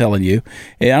secrets. They're not telling you.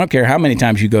 I don't care how many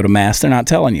times you go to Mass. They're not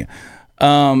telling you.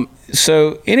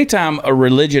 So anytime a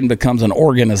religion becomes an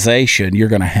organization, you're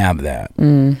going to have that.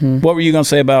 Mm-hmm. What were you going to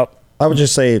say about? I would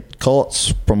just say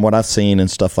cults, from what I've seen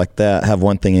and stuff like that, have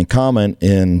one thing in common,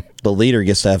 and the leader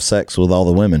gets to have sex with all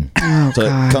the women. So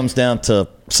it comes down to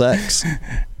sex.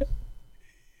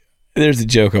 There's a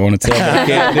joke I want to tell, but I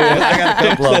can't do it. I got a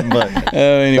couple of them, but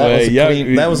Anyway,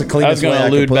 that was the I was cleanest going way to I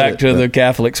could allude put back it, to but- the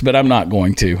Catholics, but I'm not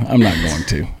going to.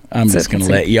 I'm just going to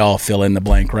let y'all fill in the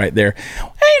blank right there. Hey,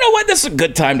 you know what? This is a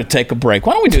good time to take a break.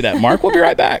 Why don't we do that, Mark? We'll be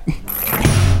right back.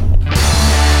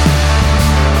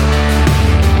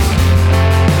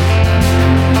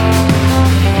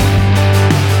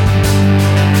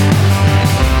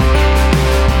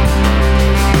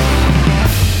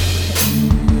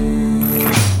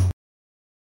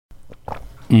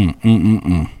 How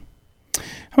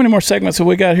many more segments have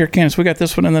we got here, Candace? We got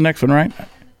this one and the next one, right?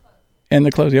 And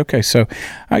the closing. Okay, so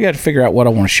I got to figure out what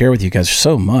I want to share with you guys.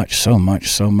 So much.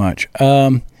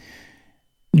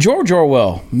 George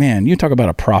Orwell, man, you talk about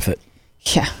a prophet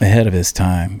Yeah. ahead of his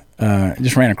time.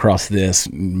 Just ran across this.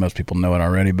 Most people know it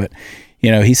already, but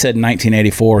he said in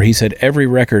 1984, he said, every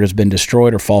record has been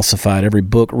destroyed or falsified, every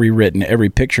book rewritten, every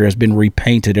picture has been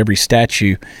repainted, every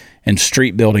statue and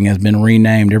street building has been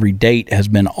renamed, every date has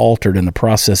been altered, and the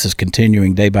process is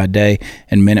continuing day by day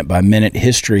and minute by minute.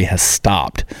 History has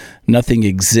stopped. Nothing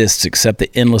exists except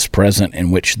the endless present in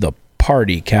which the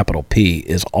party, capital P,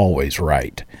 is always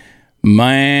right.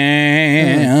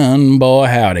 Man, boy,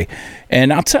 howdy.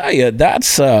 And I'll tell you,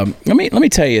 that's, let me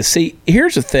tell you, see,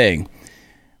 here's the thing.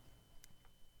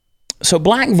 So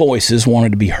black voices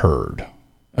wanted to be heard.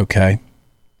 Okay.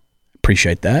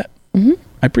 Appreciate that. Mm-hmm.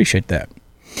 I appreciate that.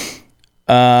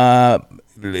 I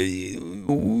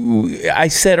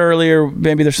said earlier,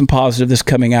 maybe there's some positive that's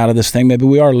coming out of this thing. Maybe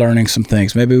we are learning some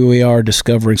things. Maybe we are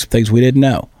discovering some things we didn't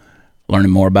know.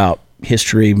 Learning more about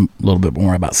history, a little bit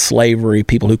more about slavery,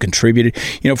 people who contributed.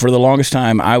 For the longest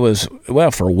time,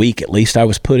 for a week at least, I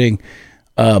was putting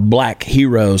black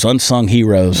heroes, unsung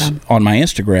heroes on my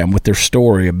Instagram with their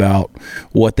story about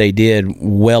what they did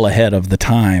well ahead of the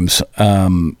times.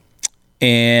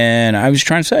 And I was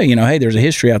trying to say, hey, there's a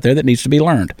history out there that needs to be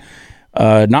learned.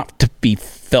 Not to be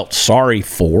felt sorry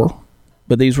for,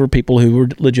 but these were people who were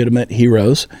legitimate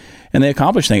heroes, and they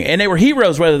accomplished things. And they were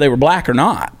heroes whether they were black or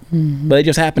not, but they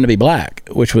just happened to be black,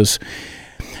 which was...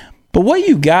 But what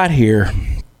you got here's...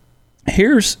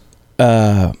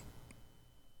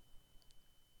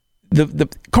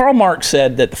 Karl Marx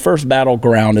said that the first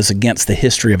battleground is against the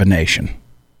history of a nation.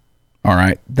 All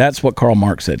right. That's what Karl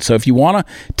Marx said. So if you want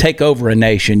to take over a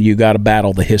nation, you got to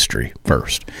battle the history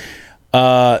first.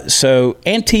 So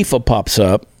Antifa pops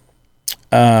up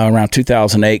around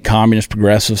 2008, Communist,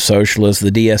 Progressive, Socialist,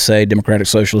 the DSA, Democratic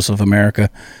Socialists of America.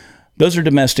 Those are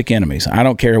domestic enemies. I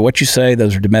don't care what you say.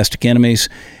 Those are domestic enemies.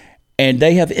 And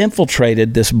they have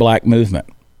infiltrated this black movement.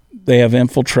 They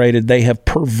have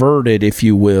perverted, if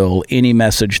you will, any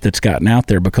message that's gotten out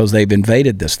there because they've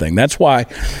invaded this thing. That's why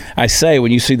I say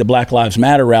when you see the Black Lives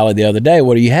Matter rally the other day,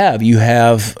 what do you have? You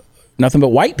have nothing but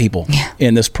white people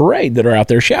in this parade that are out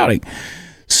there shouting.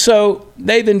 So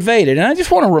they've invaded. And I just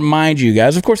want to remind you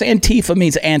guys, of course, Antifa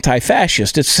means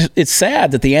anti-fascist. It's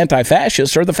sad that the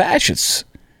anti-fascists are the fascists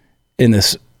in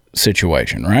this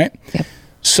situation, right? Yep.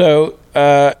 So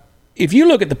if you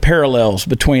look at the parallels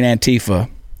between Antifa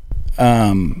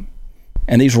and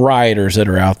these rioters that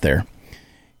are out there,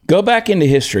 go back into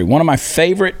history. One of my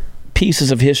favorite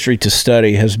pieces of history to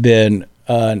study has been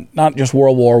not just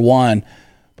World War I,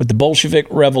 but the Bolshevik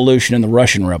Revolution and the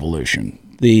Russian Revolution,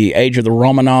 the age of the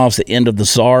Romanovs, the end of the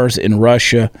Tsars in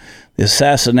Russia, the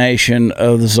assassination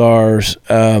of the Tsars,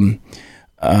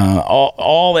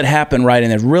 all that happened right in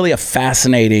there. Really a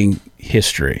fascinating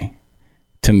history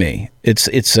to me. It's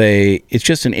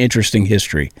just an interesting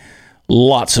history.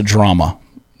 Lots of drama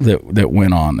that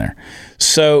went on there.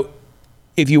 So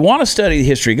if you want to study the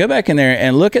history, go back in there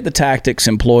and look at the tactics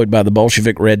employed by the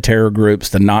Bolshevik Red Terror groups,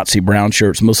 the Nazi brown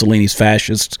shirts, Mussolini's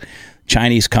fascists,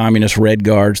 Chinese communist Red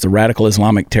Guards, the radical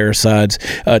Islamic terrorists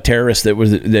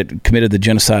that committed the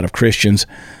genocide of Christians,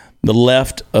 the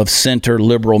left of center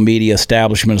liberal media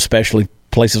establishment, especially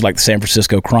places like the San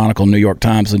Francisco Chronicle, New York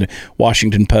Times, and the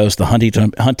Washington Post, the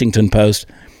Huntington Post.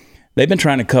 They've been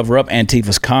trying to cover up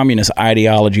Antifa's communist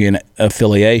ideology and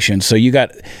affiliation. So you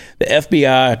got the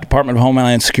FBI, Department of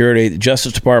Homeland Security, the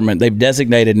Justice Department. They've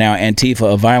designated now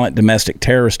Antifa a violent domestic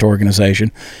terrorist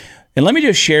organization. And let me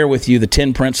just share with you the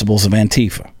 10 principles of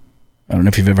Antifa. I don't know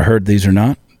if you've ever heard these or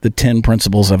not. The 10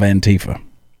 principles of Antifa.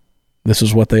 This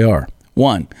is what they are.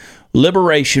 1,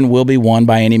 liberation will be won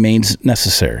by any means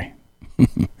necessary.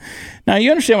 Now,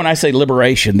 you understand when I say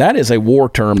liberation, that is a war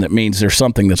term that means there's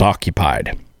something that's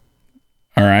occupied.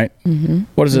 All right? Mm-hmm.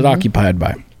 What is it occupied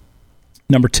by?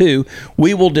 Number 2,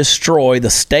 we will destroy the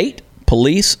state,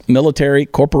 police, military,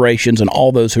 corporations, and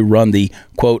all those who run the,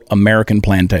 quote, American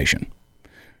plantation.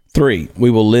 3, we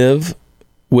will live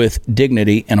with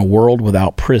dignity in a world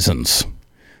without prisons.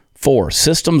 4,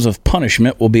 systems of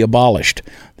punishment will be abolished.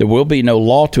 There will be no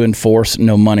law to enforce,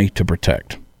 no money to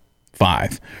protect.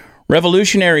 5,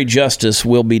 revolutionary justice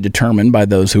will be determined by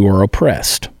those who are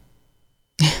oppressed.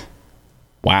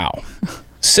 Wow.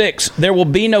 6, there will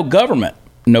be no government.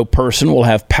 No person will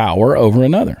have power over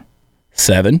another.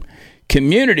 7,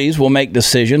 communities will make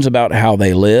decisions about how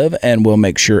they live and will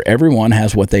make sure everyone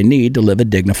has what they need to live a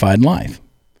dignified life.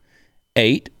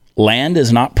 8, land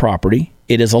is not property.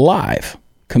 It is alive,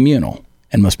 communal,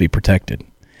 and must be protected.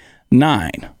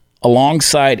 9,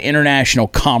 alongside international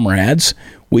comrades,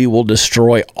 we will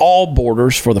destroy all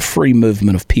borders for the free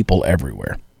movement of people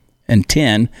everywhere. And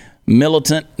 10,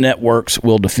 militant networks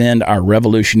will defend our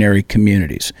revolutionary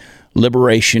communities.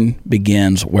 Liberation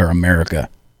begins where America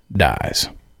dies.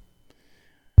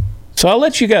 So I'll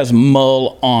let you guys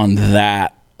mull on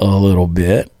that a little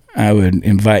bit. I would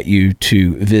invite you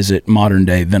to visit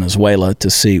modern-day Venezuela to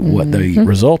see what the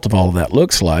result of all of that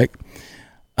looks like.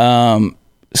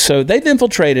 So they've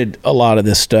infiltrated a lot of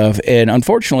this stuff, and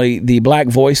unfortunately, the black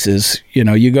voices,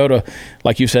 you go to,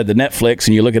 like you said, the Netflix,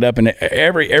 and you look it up, and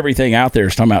everything out there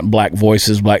is talking about black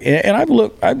voices,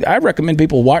 and I recommend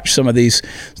people watch some of these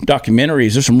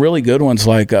documentaries. There's some really good ones,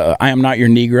 like I Am Not Your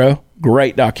Negro,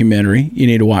 great documentary. You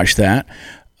need to watch that.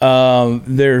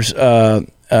 There's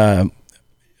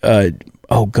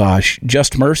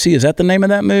Just Mercy, is that the name of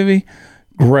that movie?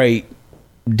 Great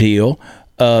deal.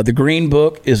 The Green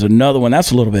Book is another one.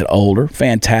 That's a little bit older.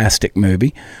 Fantastic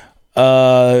movie.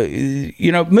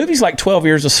 Movies like 12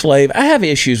 Years a Slave, I have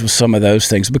issues with some of those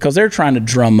things because they're trying to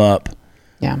drum up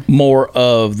more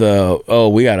of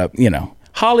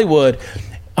Hollywood.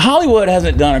 Hollywood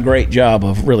hasn't done a great job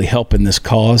of really helping this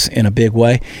cause in a big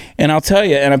way. And I'll tell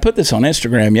you, and I put this on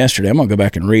Instagram yesterday. I'm going to go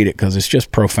back and read it because it's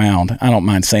just profound. I don't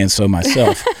mind saying so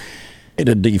myself. Need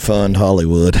to defund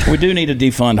Hollywood. We do need to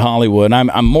defund Hollywood.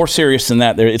 I'm more serious than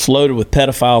that. It's loaded with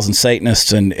pedophiles and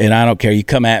Satanists, and I don't care. You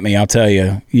come at me, I'll tell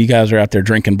you. You guys are out there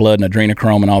drinking blood and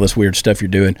adrenochrome and all this weird stuff you're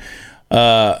doing.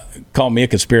 Call me a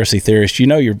conspiracy theorist. You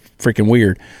know you're freaking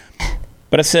weird.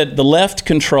 But I said the left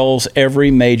controls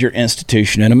every major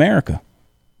institution in America.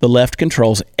 The left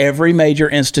controls every major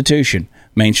institution.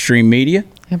 Mainstream media,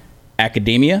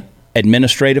 academia,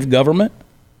 administrative government,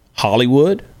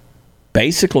 Hollywood,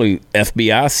 basically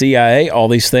FBI, CIA, all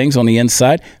these things on the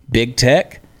inside, big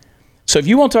tech. So if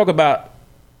you want to talk about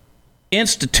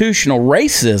institutional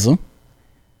racism,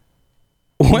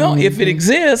 well, if it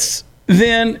exists,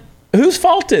 then whose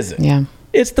fault is it? Yeah.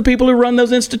 It's the people who run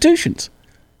those institutions.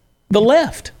 The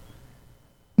left.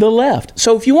 The left.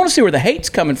 So if you want to see where the hate's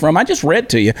coming from, I just read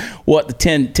to you what the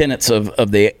 10 tenets of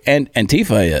the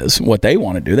Antifa is, what they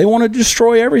want to do. They want to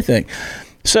destroy everything.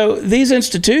 So these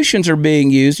institutions are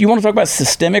being used. You want to talk about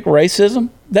systemic racism?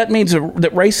 That means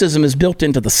that racism is built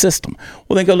into the system.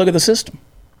 Well, then go look at the system.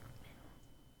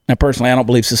 Now, personally, I don't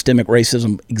believe systemic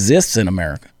racism exists in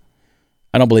America.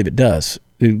 I don't believe it does,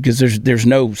 because there's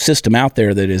no system out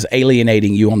there that is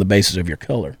alienating you on the basis of your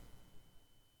color.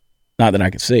 Not that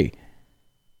I can see.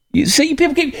 You see,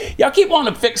 y'all keep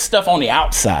wanting to fix stuff on the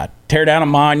outside. Tear down a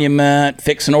monument,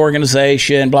 fix an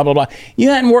organization, blah, blah, blah. You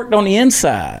hadn't worked on the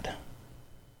inside.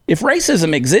 If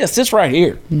racism exists, it's right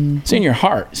here. Mm-hmm. It's in your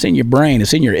heart. It's in your brain.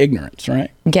 It's in your ignorance, right?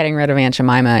 Getting rid of Aunt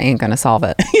Jemima ain't going to solve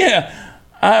it. Yeah.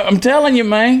 I'm telling you,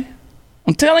 man.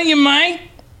 Ain't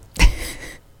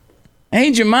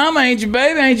your mama, ain't your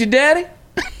baby, ain't your daddy.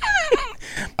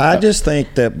 I just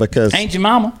think that because... Ain't your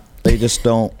mama. They just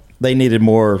don't. They needed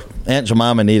more. Aunt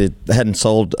Jemima hadn't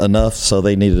sold enough, so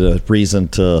they needed a reason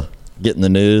to get in the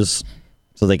news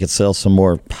so they could sell some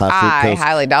more high fructose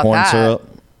highly doubt corn that. syrup.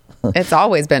 It's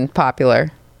always been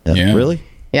popular. Yeah. Really?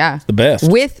 Yeah. The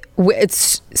best. With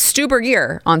it's Stu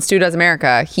Bergier on Stu Does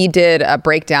America. He did a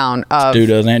breakdown of Stu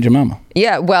does Aunt Jemima.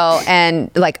 Yeah, well,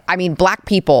 and black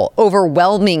people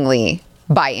overwhelmingly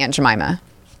buy Aunt Jemima.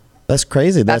 That's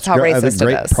crazy. That's how great. racist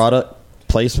Great it is. product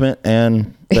placement,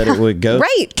 and that it would go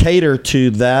Right. cater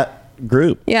to that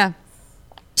group. Yeah.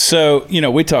 So,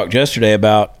 we talked yesterday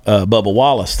about Bubba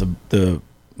Wallace, the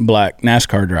black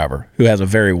NASCAR driver who has a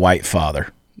very white father.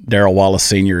 Darrell Wallace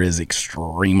Sr. is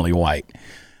extremely white.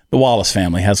 The Wallace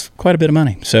family has quite a bit of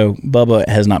money, so Bubba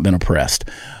has not been oppressed.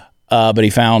 But he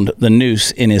found the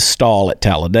noose in his stall at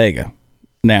Talladega.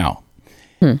 Now,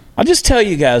 I'll just tell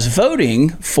you guys, voting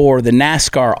for the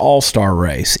NASCAR All-Star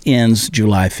race ends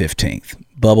July 15th.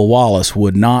 Bubba Wallace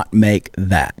would not make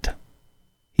that.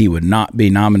 He would not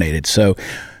be nominated. So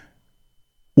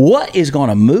what is going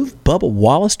to move Bubba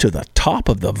Wallace to the top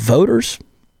of the voters'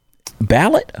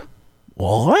 ballot?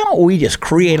 Well, why don't we just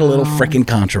create a little freaking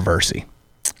controversy?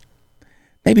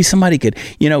 Maybe somebody could,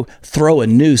 throw a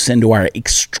noose into our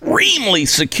extremely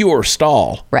secure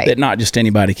stall that not just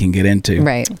anybody can get into.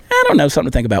 Right. I don't know.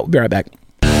 Something to think about. We'll be right back.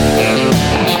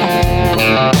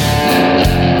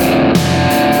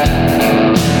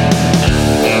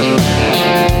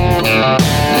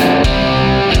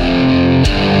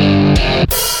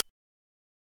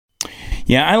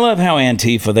 Yeah, I love how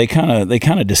Antifa they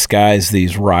kind of disguise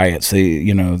these riots.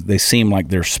 They seem like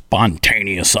they're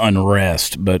spontaneous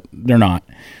unrest, but they're not.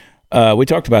 We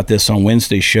talked about this on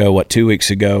Wednesday's show 2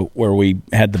 weeks ago, where we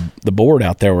had the board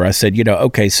out there where I said,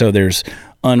 okay, so there's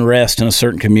unrest in a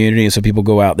certain community, and so people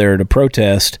go out there to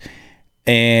protest,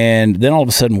 and then all of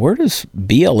a sudden, where does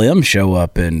BLM show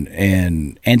up and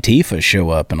Antifa show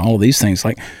up and all of these things?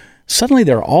 Like suddenly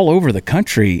they're all over the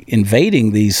country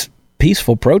invading these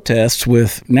peaceful protests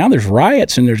now there's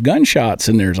riots and there's gunshots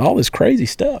and there's all this crazy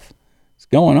stuff that's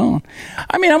going on.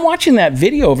 I mean, I'm watching that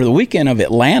video over the weekend of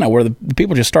Atlanta where the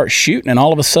people just start shooting and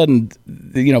all of a sudden,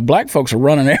 black folks are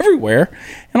running everywhere.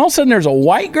 And all of a sudden there's a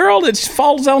white girl that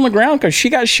falls on the ground because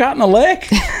she got shot in the leg.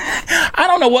 I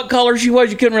don't know what color she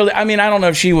was. You couldn't really, I don't know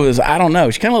if she was, I don't know.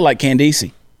 She kind of looked like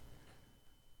Candice.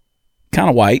 Kind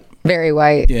of white. Very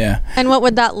white. Yeah. And what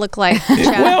would that look like,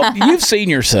 Chad? Well, you've seen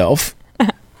yourself.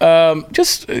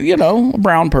 Just, a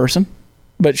brown person,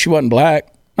 but she wasn't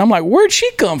black. I'm like, where'd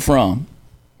she come from?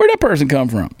 Where'd that person come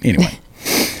from? Anyway.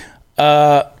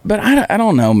 But I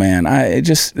don't know, man.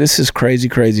 This is crazy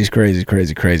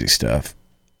stuff.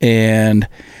 And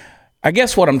I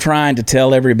guess what I'm trying to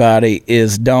tell everybody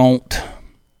is don't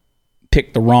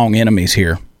pick the wrong enemies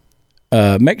here.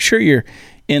 Make sure you're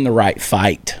in the right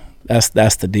fight.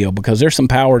 That's the deal, because there's some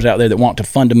powers out there that want to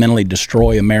fundamentally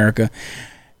destroy America.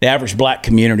 The average black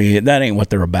community, that ain't what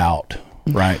they're about,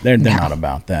 right? They're not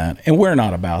about that. And we're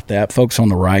not about that. Folks on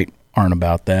the right aren't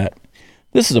about that.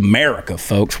 This is America,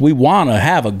 folks. We want to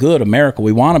have a good America.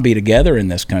 We want to be together in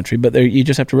this country, but you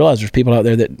just have to realize there's people out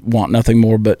there that want nothing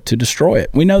more but to destroy it.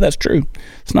 We know that's true.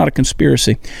 It's not a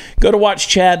conspiracy. Go to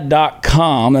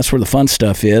watchchad.com. That's where the fun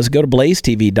stuff is. Go to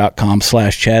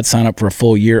blazetv.com/Chad. Sign up for a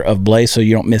full year of Blaze so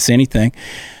you don't miss anything.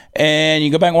 And you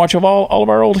go back and watch all of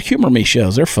our old Humor Me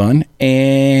shows. They're fun.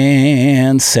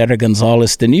 And Sarah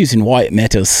Gonzalez, the news in white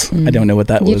matters. I don't know what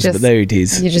that was, but there it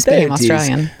is. You just became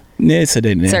Australian. Yes, I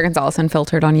didn't. Sarah Gonzalez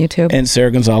Unfiltered on YouTube. And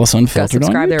Sarah Gonzalez Unfiltered go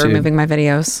subscribe. on YouTube. They're removing my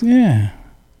videos. Yeah.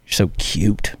 You're so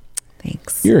cute.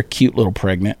 Thanks. You're a cute little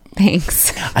pregnant.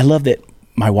 Thanks. I love that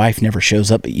my wife never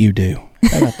shows up, but you do.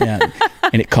 How about that?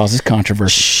 And it causes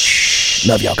controversy. Shh.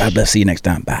 Love y'all. God bless. See you next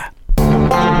time. Bye.